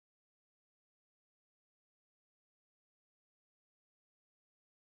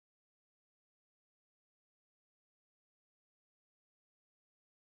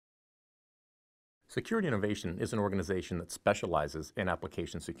Security Innovation is an organization that specializes in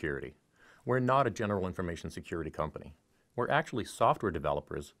application security. We're not a general information security company. We're actually software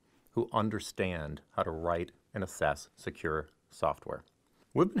developers who understand how to write and assess secure software.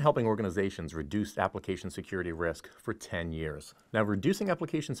 We've been helping organizations reduce application security risk for 10 years. Now, reducing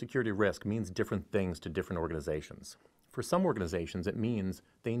application security risk means different things to different organizations. For some organizations, it means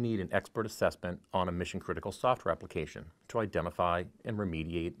they need an expert assessment on a mission-critical software application to identify and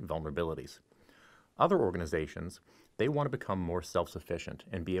remediate vulnerabilities. Other organizations, they want to become more self-sufficient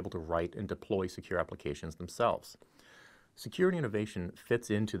and be able to write and deploy secure applications themselves. Security Innovation fits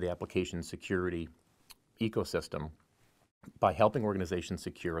into the application security ecosystem by helping organizations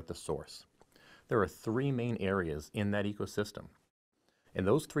secure at the source. There are three main areas in that ecosystem. And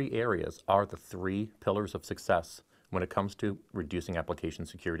those three areas are the three pillars of success when it comes to reducing application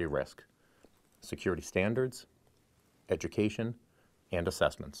security risk: security standards, education, and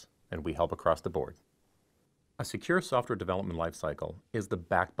assessments. And we help across the board. A secure software development lifecycle is the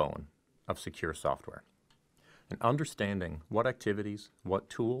backbone of secure software. And understanding what activities, what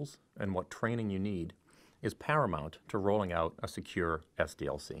tools, and what training you need is paramount to rolling out a secure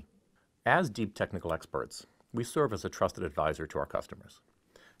SDLC. As deep technical experts, we serve as a trusted advisor to our customers.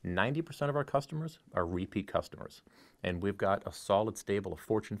 90% of our customers are repeat customers, and we've got a solid stable of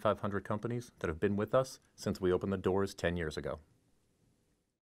Fortune 500 companies that have been with us since we opened the doors 10 years ago.